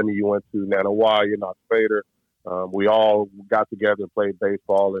Academy, you went to Nanawai, you're not Fader. We all got together and played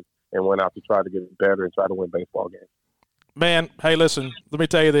baseball and went out to try to get better and try to win baseball games. Man, hey, listen, let me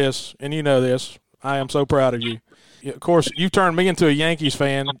tell you this, and you know this. I am so proud of you. Of course, you've turned me into a Yankees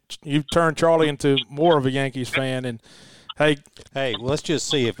fan. You've turned Charlie into more of a Yankees fan, and Hey, well, let's just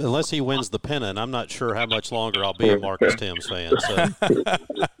see. Unless he wins the pennant, I'm not sure how much longer I'll be a Marcus Thames fan. So.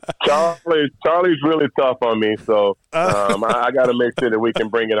 Charlie's really tough on me, so I got to make sure that we can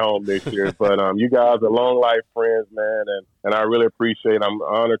bring it home this year. But you guys are long life friends, man, and I really appreciate it. I'm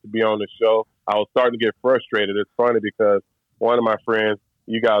honored to be on the show. I was starting to get frustrated. It's funny because one of my friends,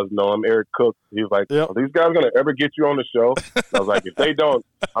 you guys know him, Eric Cook. He was like, yep. Are these guys going to ever get you on the show? I was like, if they don't,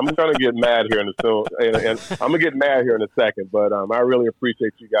 I'm going to get mad here and I'm going to get mad here in a second. But I really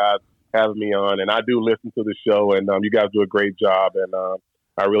appreciate you guys having me on. And I do listen to the show, and you guys do a great job, and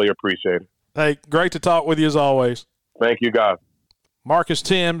I really appreciate it. Hey, great to talk with you as always. Thank you, guys. Marcus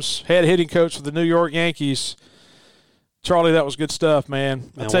Thames, head hitting coach for the New York Yankees. Charlie, that was good stuff,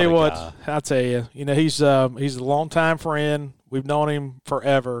 man. I tell you what, he's a longtime friend. We've known him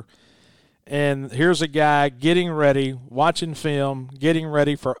forever. And here's a guy getting ready, watching film, getting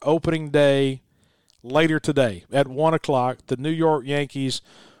ready for opening day later today at 1 o'clock. The New York Yankees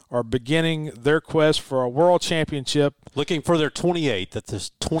are beginning their quest for a world championship. Looking for their 28th. That's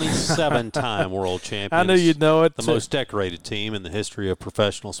this 27-time world champions. I knew you'd know it. The most decorated team in the history of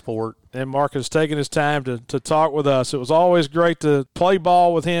professional sport. And Marcus taking his time to talk with us. It was always great to play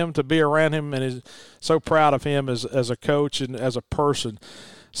ball with him, to be around him, and is so proud of him as a coach and as a person.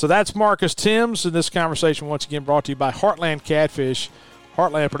 So that's Marcus Thames, and this conversation once again brought to you by Heartland Catfish.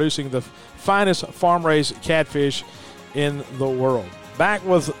 Heartland producing the finest farm-raised catfish in the world. Back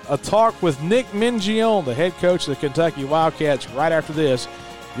with a talk with Nick Mingione, the head coach of the Kentucky Wildcats, right after this.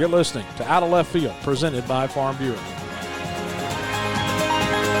 You're listening to Out of Left Field, presented by Farm Bureau.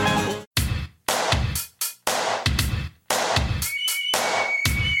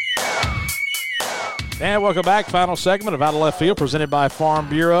 And welcome back. Final segment of Out of Left Field, presented by Farm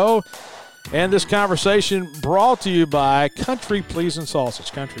Bureau. And this conversation brought to you by Country Pleasin'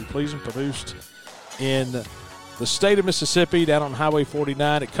 Sausage. Country Pleasin' produced in the state of Mississippi, down on Highway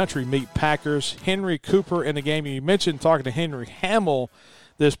 49 at Country Meat Packers. Henry Cooper in the game. You mentioned talking to Henry Hamill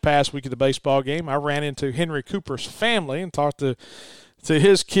this past week at the baseball game. I ran into Henry Cooper's family and talked to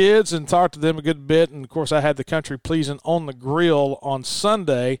his kids and talked to them a good bit. And, of course, I had the Country Pleasin' on the grill on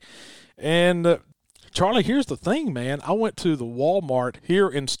Sunday. And, Charlie, here's the thing, man. I went to the Walmart here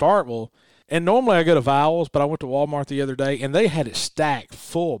in Starkville. And normally I go to Vowels, but I went to Walmart the other day, and they had it stacked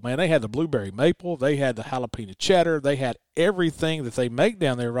full, man. They had the blueberry maple. They had the jalapeno cheddar. They had everything that they make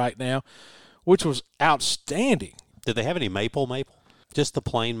down there right now, which was outstanding. Did they have any maple? Just the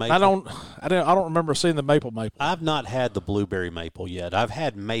plain maple? I don't remember seeing the maple. I've not had the blueberry maple yet. I've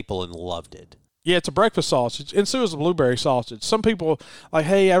had maple and loved it. Yeah, it's a breakfast sausage, and so is the blueberry sausage. Some people like,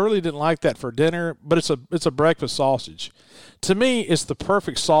 hey, I really didn't like that for dinner, but it's a breakfast sausage. To me, it's the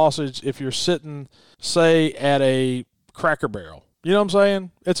perfect sausage if you're sitting, say, at a Cracker Barrel. You know what I'm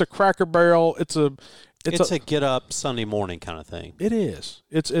saying? It's a Cracker Barrel. It's a get up Sunday morning kind of thing. It is.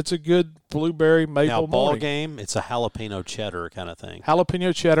 It's a good blueberry maple ball morning. Game, it's a jalapeno cheddar kind of thing.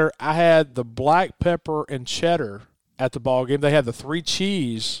 Jalapeno cheddar. I had the black pepper and cheddar at the ball game. They had the 3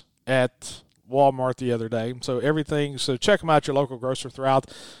 cheese at Walmart the other day. So check them out, your local grocer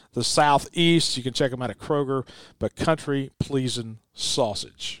throughout the Southeast. You can check them out at Kroger, but Country Pleasin'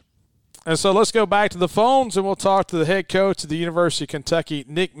 Sausage. And so let's go back to the phones, and we'll talk to the head coach of the University of Kentucky,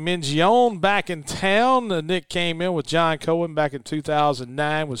 Nick Mingione, back in town. Nick came in with John Cohen back in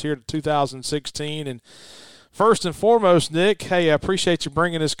 2009, was here to 2016. And first and foremost, Nick, hey, I appreciate you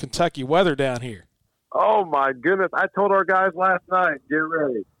bringing this Kentucky weather down here. Oh, my goodness. I told our guys last night, get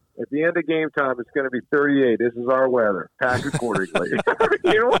ready. At the end of game time, it's going to be 38. This is our weather. Pack accordingly.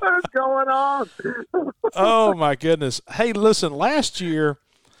 You know what's going on? Oh, my goodness. Hey, listen, last year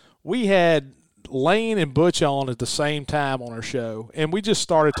we had Lane and Butch on at the same time on our show, and we just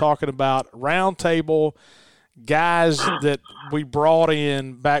started talking about round table guys that we brought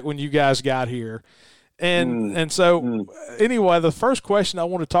in back when you guys got here. And so anyway, the first question I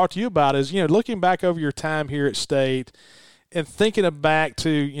want to talk to you about is, looking back over your time here at State and thinking back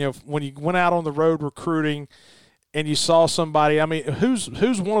to, when you went out on the road recruiting and you saw somebody, I mean, who's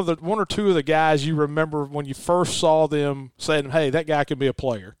one or two of the guys you remember when you first saw them saying, hey, that guy could be a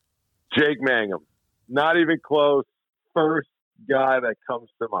player? Jake Mangum. Not even close. First guy that comes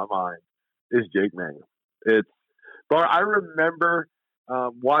to my mind is Jake Mangum. I remember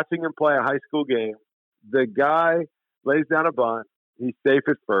watching him play a high school game. The guy lays down a bunt. He's safe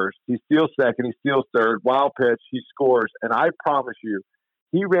at first. He steals second. He steals third. Wild pitch. He scores. And I promise you,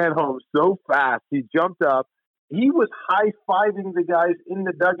 he ran home so fast. He jumped up. He was high-fiving the guys in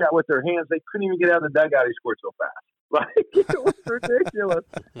the dugout with their hands. They couldn't even get out of the dugout. He scored so fast. Like, it was ridiculous.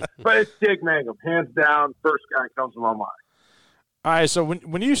 But it's Jake Mangum. Hands down, first guy comes to my mind. All right, so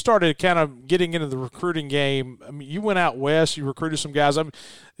when you started kind of getting into the recruiting game, I mean, you went out west, you recruited some guys. I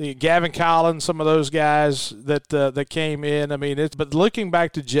mean, Gavin Collins, some of those guys that came in. I mean, but looking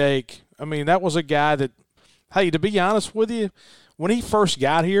back to Jake, I mean, that was a guy that, hey, to be honest with you, when he first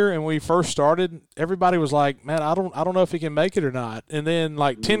got here and when he first started, everybody was like, man, I don't know if he can make it or not. And then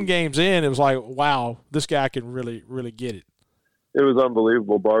like 10 games in, it was like, wow, this guy can really, really get it. It was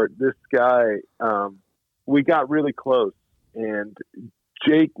unbelievable, Bart. This guy, we got really close. And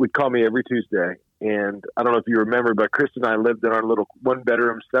Jake would call me every Tuesday. And I don't know if you remember, but Chris and I lived in our little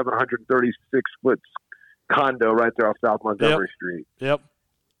one-bedroom, 736-foot condo right there off South Montgomery Street. Yep.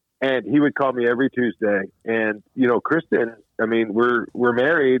 And he would call me every Tuesday. And, Kristen, I mean, we're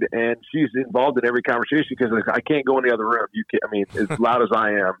married, and she's involved in every conversation because I can't go in the other room. You can't, I mean, as loud as I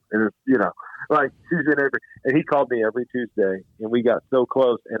am. And, she's in every – and he called me every Tuesday, and we got so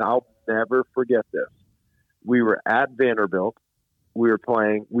close. And I'll never forget this. We were at Vanderbilt. We were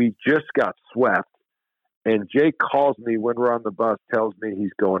playing. We just got swept. And Jake calls me when we're on the bus, tells me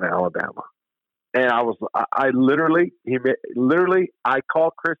he's going to Alabama. And I literally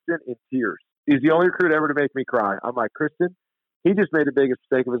called Kristen in tears. He's the only recruit ever to make me cry. I'm like, Kristen, he just made the biggest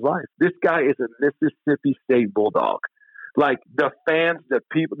mistake of his life. This guy is a Mississippi State Bulldog. Like the fans, the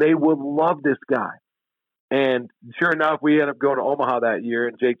people, they will love this guy. And sure enough, we ended up going to Omaha that year,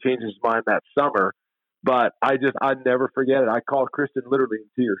 and Jake changed his mind that summer. But I'd never forget it. I called Kristen literally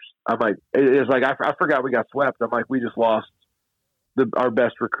in tears. I'm like, it's like, I forgot we got swept. I'm like, we just lost our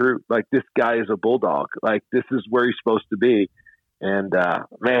best recruit. Like, this guy is a Bulldog. Like, this is where he's supposed to be. And,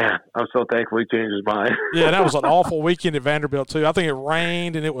 man, I'm so thankful he changed his mind. Yeah, that was an awful weekend at Vanderbilt, too. I think it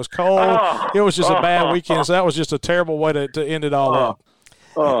rained and it was cold. It was just a bad weekend. So that was just a terrible way to end it all up.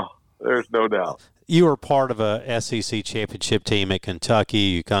 Oh, there's no doubt. You were part of a SEC championship team at Kentucky.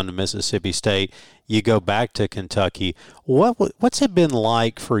 You come to Mississippi State. You go back to Kentucky. What's it been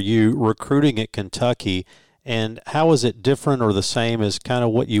like for you recruiting at Kentucky, and how is it different or the same as kind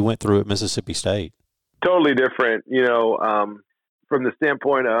of what you went through at Mississippi State? Totally different. From the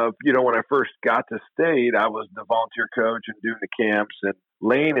standpoint of, when I first got to State, I was the volunteer coach and doing the camps, and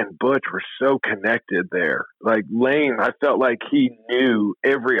Lane and Butch were so connected there. Like Lane, I felt like he knew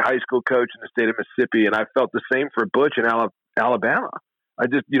every high school coach in the state of Mississippi, and I felt the same for Butch in Alabama. I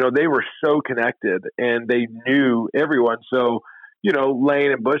just, they were so connected and they knew everyone. So,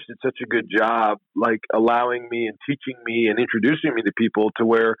 Lane and Butch did such a good job, like allowing me and teaching me and introducing me to people to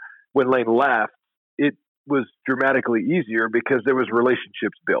where when Lane left, it was dramatically easier because there was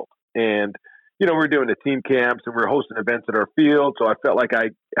relationships built. And, we're doing the team camps and we're hosting events at our field. So I felt like I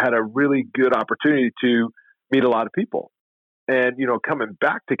had a really good opportunity to meet a lot of people. And, coming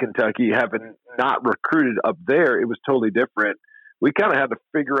back to Kentucky, having not recruited up there, it was totally different. We kind of had to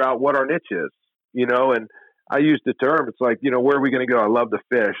figure out what our niche is, and I used the term, it's like, where are we going to go? I love to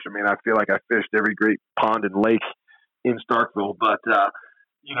fish. I mean, I feel like I fished every great pond and lake in Starkville, but,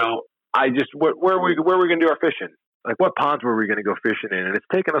 where are we going to do our fishing? Like, what ponds were we going to go fishing in? And it's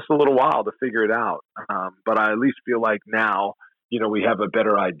taken us a little while to figure it out. But I at least feel like now, we have a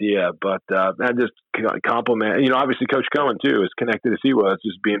better idea. But I just compliment, obviously Coach Cohen, too, as connected as he was,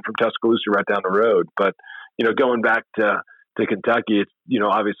 just being from Tuscaloosa right down the road. But, going back to to Kentucky, it's,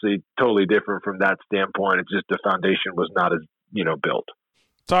 obviously totally different from that standpoint. It's just the foundation was not as, built.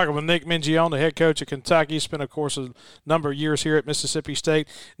 Talking with Nick Mingione, the head coach of Kentucky, spent, of course, a number of years here at Mississippi State.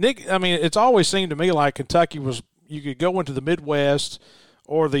 Nick, I mean, it's always seemed to me like Kentucky was – you could go into the Midwest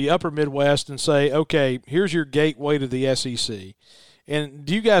or the upper Midwest and say, okay, here's your gateway to the SEC. And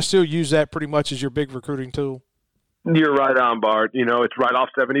do you guys still use that pretty much as your big recruiting tool? You're right on, Bart. It's right off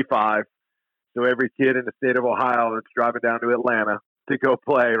 75. So every kid in the state of Ohio that's driving down to Atlanta to go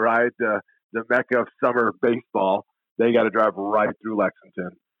play, right, the mecca of summer baseball, they got to drive right through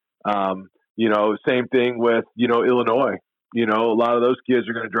Lexington. Same thing with, Illinois. A lot of those kids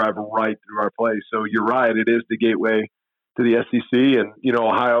are going to drive right through our place. So you're right. It is the gateway to the SEC. And,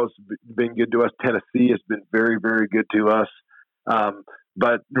 Ohio's been good to us. Tennessee has been very, very good to us.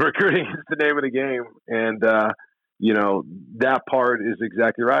 But recruiting is the name of the game. And, that part is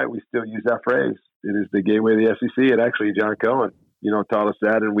exactly right. We still use that phrase. It is the gateway to the SEC. And actually, John Cohen, taught us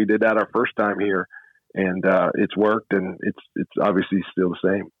that. And we did that our first time here. And it's worked, and it's obviously still the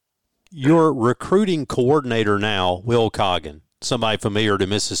same. Your recruiting coordinator now, Will Coggin, somebody familiar to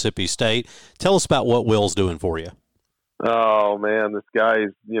Mississippi State. Tell us about what Will's doing for you. Oh, man, this guy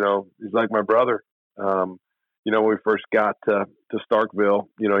is, he's like my brother. When we first got to Starkville,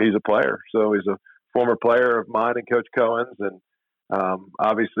 he's a player. So he's a former player of mine and Coach Cohen's. And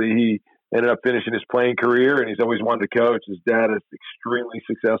obviously he ended up finishing his playing career, and he's always wanted to coach. His dad is extremely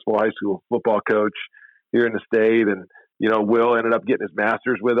successful high school football coach here in the state. And, Will ended up getting his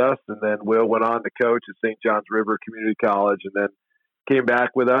master's with us. And then Will went on to coach at St. John's River Community College and then came back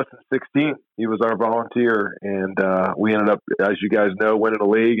with us in 16. He was our volunteer. And we ended up, as you guys know, winning a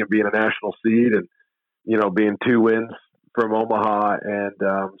league and being a national seed and, being 2 wins from Omaha. And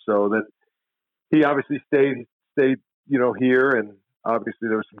so then he obviously stayed, here. And obviously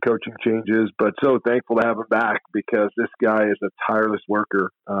there were some coaching changes, but so thankful to have him back because this guy is a tireless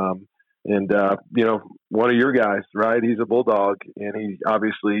worker. One of your guys, right? He's a Bulldog, and he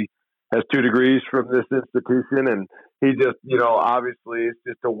obviously has 2 degrees from this institution. And he just, obviously it's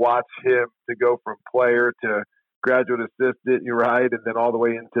just to watch him to go from player to graduate assistant, you're right. And then all the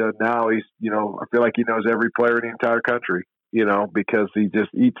way into now he's, I feel like he knows every player in the entire country, because he just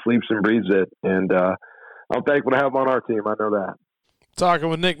eats, sleeps, and breathes it. And I'm thankful to have him on our team. I know that. Talking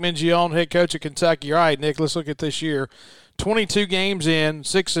with Nick Mingione, head coach of Kentucky. All right, Nick, let's look at this year. 22 games in,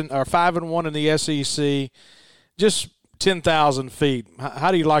 5-1 in the SEC, just 10,000 feet.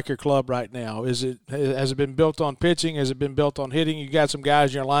 How do you like your club right now? Has it been built on pitching? Has it been built on hitting? You got some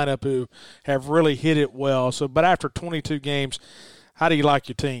guys in your lineup who have really hit it well. So, but after 22 games, how do you like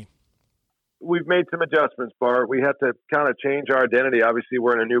your team? We've made some adjustments, Bart. We had to kind of change our identity. Obviously,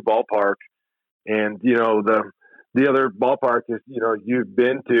 we're in a new ballpark, and the other ballpark is, you've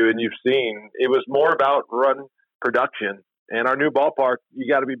been to and you've seen, it was more about run production. And our new ballpark,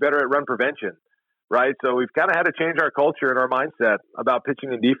 you got to be better at run prevention, right? So we've kind of had to change our culture and our mindset about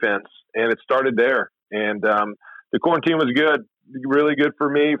pitching and defense, and it started there. And the quarantine was good, really good for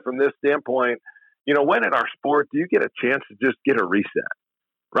me from this standpoint. When in our sport do you get a chance to just get a reset,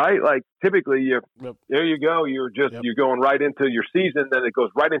 right? Like typically there you go, you're going right into your season, then it goes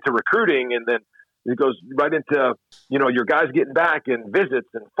right into recruiting, and then it goes right into, your guys getting back and visits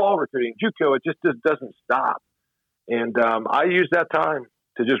and fall recruiting, JUCO. It just doesn't stop. And I use that time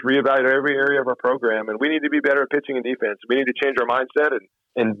to just reevaluate every area of our program. And we need to be better at pitching and defense. We need to change our mindset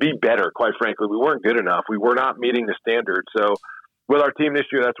and be better, quite frankly. We weren't good enough. We were not meeting the standard. So with our team this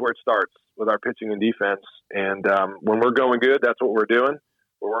year, that's where it starts, with our pitching and defense. And when we're going good, that's what we're doing.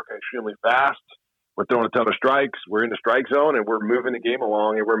 We're working extremely fast. We're throwing a ton of strikes. We're in the strike zone, and we're moving the game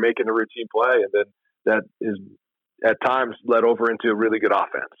along, and we're making a routine play. And then that is at times led over into a really good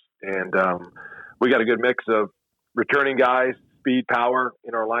offense. And we got a good mix of returning guys, speed, power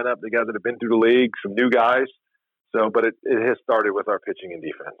in our lineup, the guys that have been through the league, some new guys. So, but it has started with our pitching and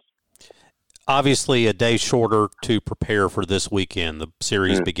defense. Obviously, a day shorter to prepare for this weekend, the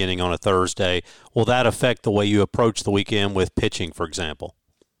series beginning on a Thursday. Will that affect the way you approach the weekend with pitching, for example?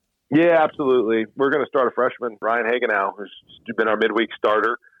 Yeah, absolutely. We're going to start a freshman, Ryan Hagenow, who's been our midweek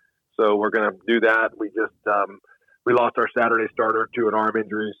starter. So we're going to do that. We just we lost our Saturday starter to an arm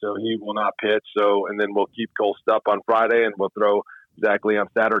injury, so he will not pitch. So, and then we'll keep Cole Stupp on Friday, and we'll throw Zach Lee on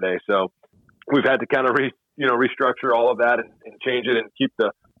Saturday. So we've had to kind of restructure all of that and change it and keep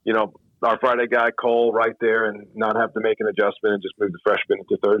the our Friday guy Cole right there and not have to make an adjustment and just move the freshman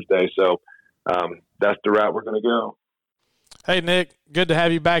to Thursday. So that's the route we're going to go. Hey, Nick, good to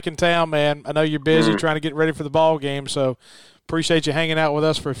have you back in town, man. I know you're busy trying to get ready for the ball game, so appreciate you hanging out with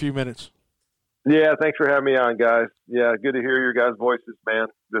us for a few minutes. Yeah, thanks for having me on, guys. Yeah, good to hear your guys' voices, man.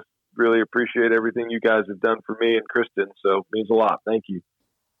 Just really appreciate everything you guys have done for me and Kristen. So it means a lot. Thank you.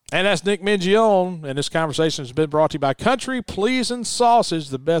 And that's Nick Mingione, and this conversation has been brought to you by Country Pleasin' Sausage,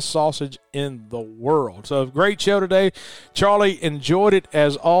 the best sausage in the world. So great show today. Charlie, enjoyed it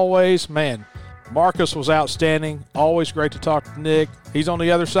as always. Man, Marcus was outstanding. Always great to talk to Nick. He's on the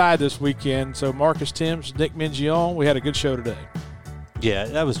other side this weekend. So Marcus Thames, Nick Mingione, we had a good show today. Yeah,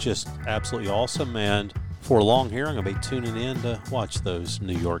 that was just absolutely awesome. And for long here, I'm going to be tuning in to watch those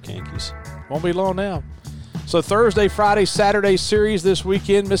New York Yankees. Won't be long now. So Thursday, Friday, Saturday series this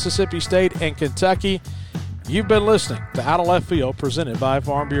weekend, Mississippi State and Kentucky. You've been listening to Out of Left Field, presented by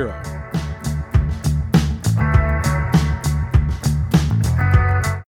Farm Bureau.